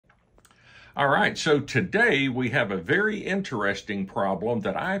All right, so today we have a very interesting problem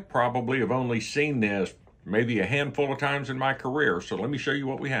that I probably have only seen this maybe a handful of times in my career. So let me show you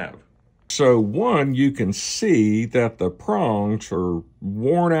what we have. So one, you can see that the prongs are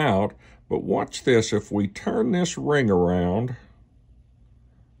worn out, but watch this. If we turn this ring around,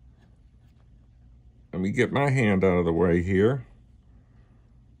 let me get my hand out of the way here.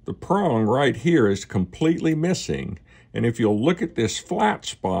 The prong right here is completely missing. And if you'll look at this flat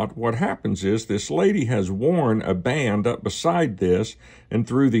spot, what happens is this lady has worn a band up beside this, and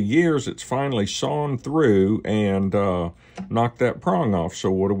through the years, it's finally sawn through and knocked that prong off.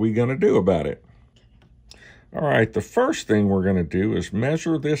 So what are we going to do about it? All right, the first thing we're going to do is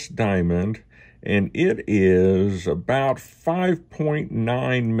measure this diamond, and it is about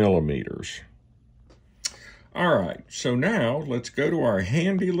 5.9 millimeters. All right, so now let's go to our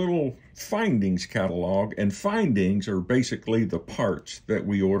handy little findings catalog, and findings are basically the parts that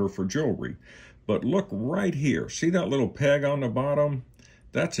we order for jewelry. But look right here, see that little peg on the bottom?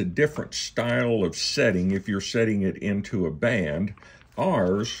 That's a different style of setting if you're setting it into a band.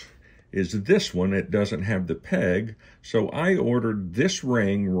 Ours is this one. It doesn't have the peg, so I ordered this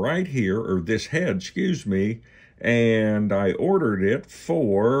ring right here, or this head, excuse me, and I ordered it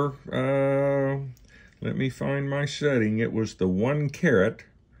for, let me find my setting. It was the 1 carat,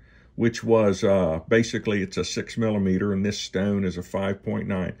 which was basically it's a 6 millimeter, and this stone is a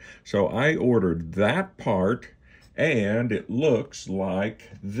 5.9. So I ordered that part, and it looks like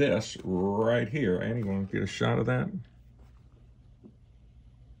this right here. Annie, you want to get a shot of that?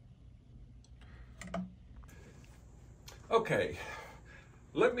 Okay.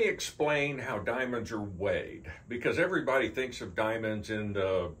 Let me explain how diamonds are weighed, because everybody thinks of diamonds in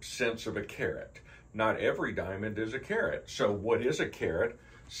the sense of a carat. Not every diamond is a carat. So what is a carat?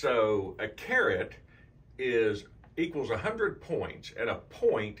 So a carat equals 100 points, and a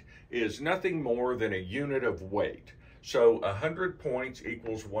point is nothing more than a unit of weight. So 100 points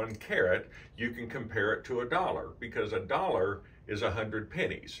equals 1 carat. You can compare it to a dollar, because a dollar is 100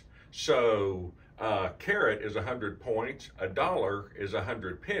 pennies. So a carat is 100 points, a dollar is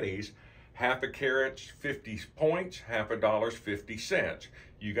 100 pennies. Half a carat's 50 points, half a dollar's 50 cents.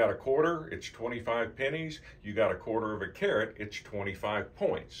 You got a quarter, it's 25 pennies. You got a quarter of a carat, it's 25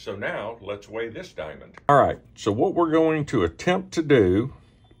 points. So now let's weigh this diamond. All right, so what we're going to attempt to do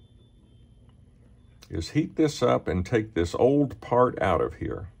is heat this up and take this old part out of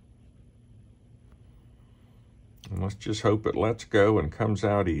here. And let's just hope it lets go and comes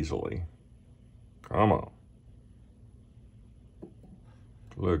out easily. Come on.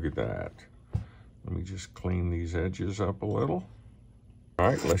 Look at that. Let me just clean these edges up a little. All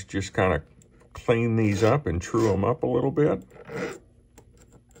right, let's just kind of clean these up and true them up a little bit.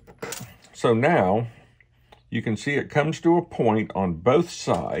 So now you can see it comes to a point on both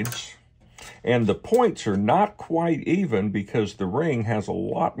sides, and the points are not quite even because the ring has a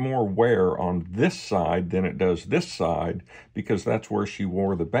lot more wear on this side than it does this side, because that's where she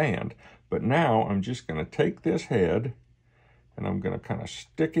wore the band. But now I'm just going to take this head and I'm going to kind of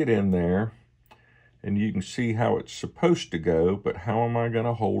stick it in there, and you can see how it's supposed to go, but how am I going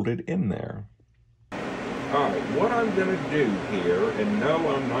to hold it in there? All right, what I'm going to do here, and no,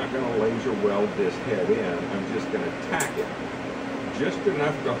 I'm not going to laser weld this head in, I'm just going to tack it just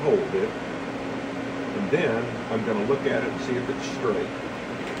enough to hold it, and then I'm going to look at it and see if it's straight.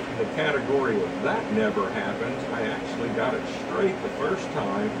 In the category of that never happens, I actually got it straight the first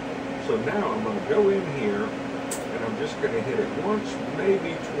time, so now I'm going to go in here, and I'm just going to hit it once,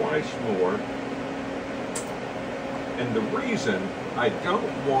 maybe twice more. And the reason I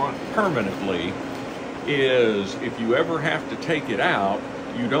don't want permanently is if you ever have to take it out,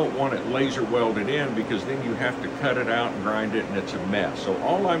 you don't want it laser welded in, because then you have to cut it out and grind it and it's a mess. So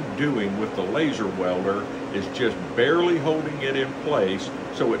all I'm doing with the laser welder is just barely holding it in place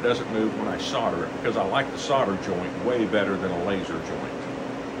so it doesn't move when I solder it, because I like the solder joint way better than a laser joint.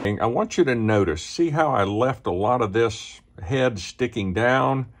 I want you to notice, see how I left a lot of this head sticking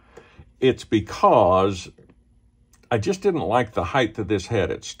down? It's because I just didn't like the height of this head.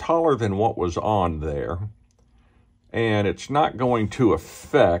 It's taller than what was on there, and it's not going to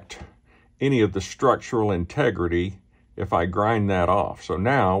affect any of the structural integrity if I grind that off. So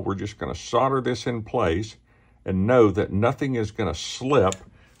now we're just going to solder this in place and know that nothing is going to slip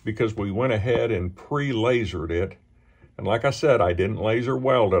because we went ahead and pre-lasered it. And like I said, I didn't laser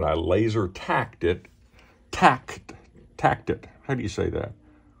weld it. I laser tacked it. Tacked it. How do you say that?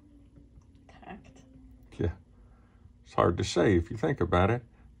 Tacked. Yeah. It's hard to say if you think about it.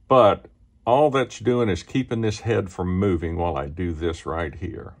 But all that's doing is keeping this head from moving while I do this right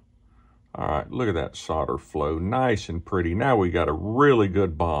here. All right, look at that solder flow. Nice and pretty. Now we got a really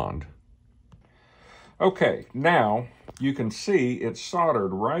good bond. Okay, now you can see it's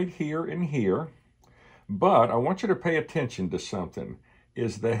soldered right here and here, but I want you to pay attention to something.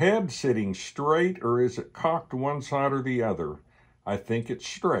 Is the head sitting straight or is it cocked one side or the other? I think it's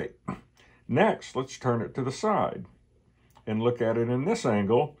straight. Next, let's turn it to the side and look at it in this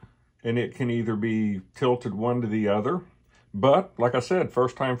angle, and it can either be tilted one to the other, but like I said,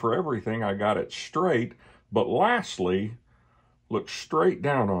 first time for everything, I got it straight, but lastly, look straight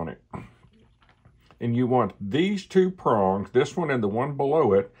down on it. And you want these two prongs, this one and the one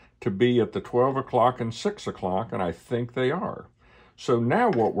below it, to be at the 12 o'clock and 6 o'clock, and I think they are. So now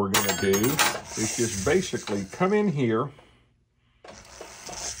what we're going to do is just basically come in here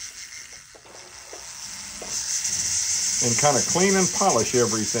and kind of clean and polish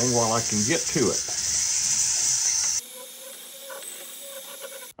everything while I can get to it.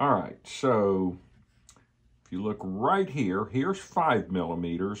 All right, so if you look right here, here's 5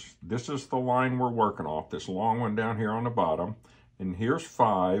 millimeters. This is the line we're working off, this long one down here on the bottom. And here's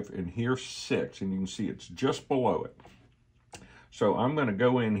 5, and here's 6, and you can see it's just below it. So I'm going to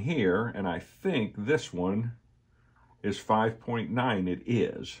go in here, and I think this one is 5.9. It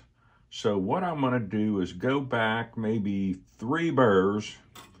is. So what I'm going to do is go back maybe 3 burrs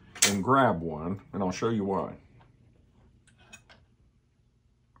and grab one, and I'll show you why.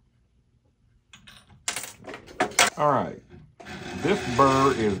 All right, this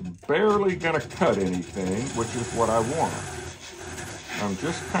burr is barely going to cut anything, which is what I want. I'm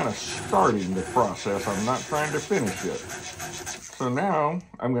just kind of starting the process. I'm not trying to finish it. So now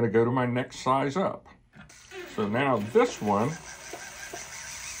I'm going to go to my next size up. So now this one,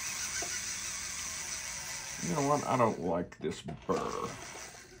 you know what? I don't like this burr.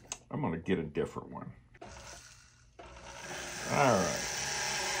 I'm going to get a different one. All right.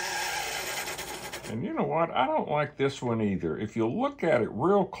 And you know what? I don't like this one either. If you look at it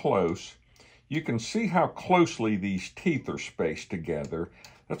real close, you can see how closely these teeth are spaced together.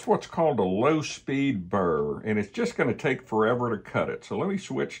 That's what's called a low-speed burr, and it's just going to take forever to cut it. So let me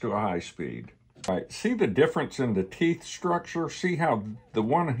switch to a high speed. All right, see the difference in the teeth structure? See how the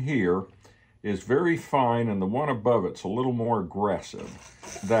one here is very fine and the one above it's a little more aggressive.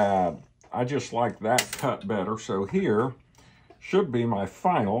 That I just like that cut better. So here should be my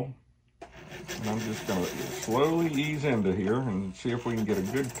final. And I'm just going to slowly ease into here and see if we can get a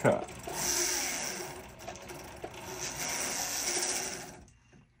good cut.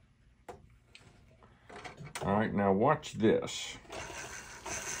 All right, now watch this.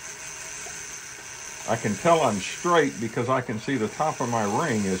 I can tell I'm straight because I can see the top of my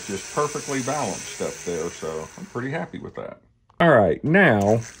ring is just perfectly balanced up there, so I'm pretty happy with that. All right,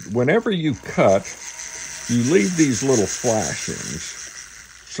 now, whenever you cut, you leave these little flashings.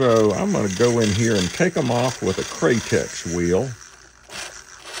 So I'm going to go in here and take them off with a Kratex wheel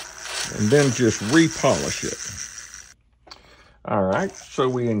and then just repolish it. All right, so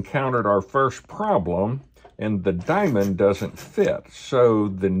we encountered our first problem, and the diamond doesn't fit. So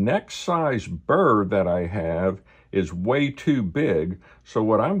the next size burr that I have is way too big. So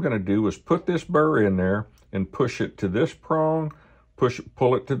what I'm going to do is put this burr in there and push it to this prong,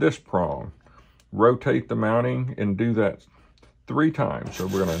 pull it to this prong, rotate the mounting, and do that 3 times. So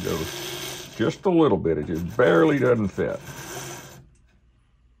we're going to go just a little bit. It just barely doesn't fit.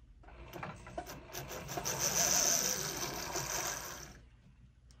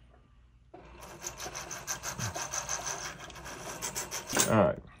 All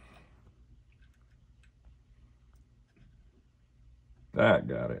right. That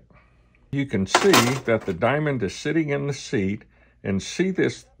got it. You can see that the diamond is sitting in the seat, and see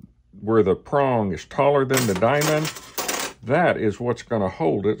this where the prong is taller than the diamond? That is what's going to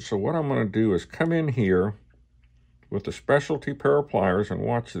hold it. So what I'm going to do is come in here with a specialty pair of pliers and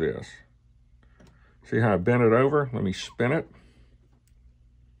watch this. See how I bent it over? Let me spin it.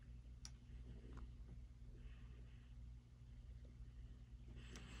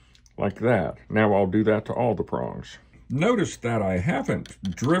 Like that. Now I'll do that to all the prongs. Notice that I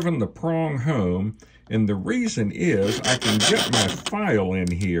haven't driven the prong home, and the reason is I can get my file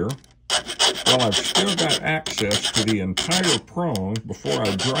in here while I've still got access to the entire prong before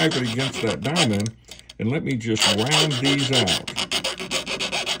I drive it against that diamond, and let me just round these out.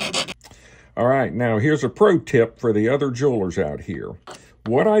 All right, now here's a pro tip for the other jewelers out here.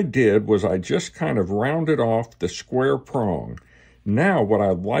 What I did was I just kind of rounded off the square prong. Now what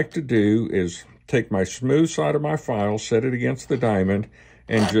I'd like to do is take my smooth side of my file, set it against the diamond,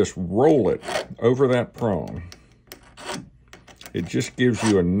 and just roll it over that prong. It just gives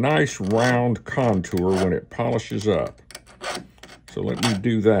you a nice round contour when it polishes up. So let me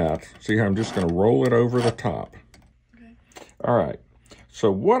do that. See how I'm just going to roll it over the top. Okay. All right.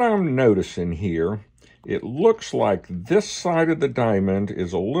 So what I'm noticing here it looks like this side of the diamond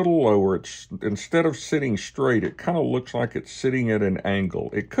is a little lower. It's, instead of sitting straight, it kind of looks like it's sitting at an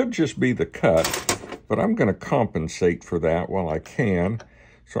angle. It could just be the cut, but I'm going to compensate for that while I can.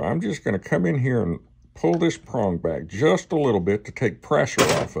 So I'm just going to come in here and pull this prong back just a little bit to take pressure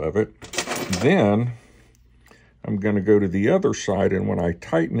off of it. Then I'm going to go to the other side, and when I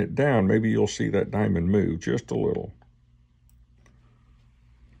tighten it down, maybe you'll see that diamond move just a little.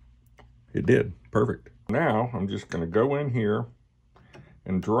 It did. Perfect. Now I'm just going to go in here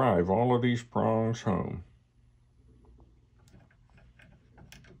and drive all of these prongs home.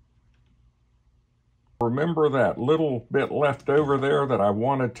 Remember that little bit left over there that I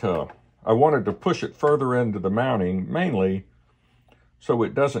wanted to push it further into the mounting, mainly so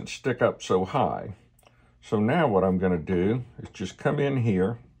it doesn't stick up so high. So now what I'm going to do is just come in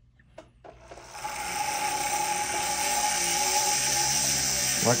here.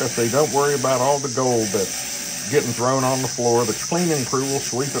 Like I say, don't worry about all the gold that's getting thrown on the floor. The cleaning crew will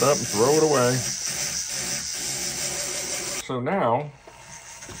sweep it up and throw it away. So now,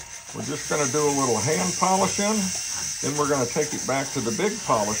 we're just going to do a little hand polishing. Then we're going to take it back to the big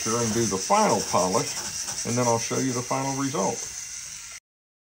polisher and do the final polish. And then I'll show you the final result.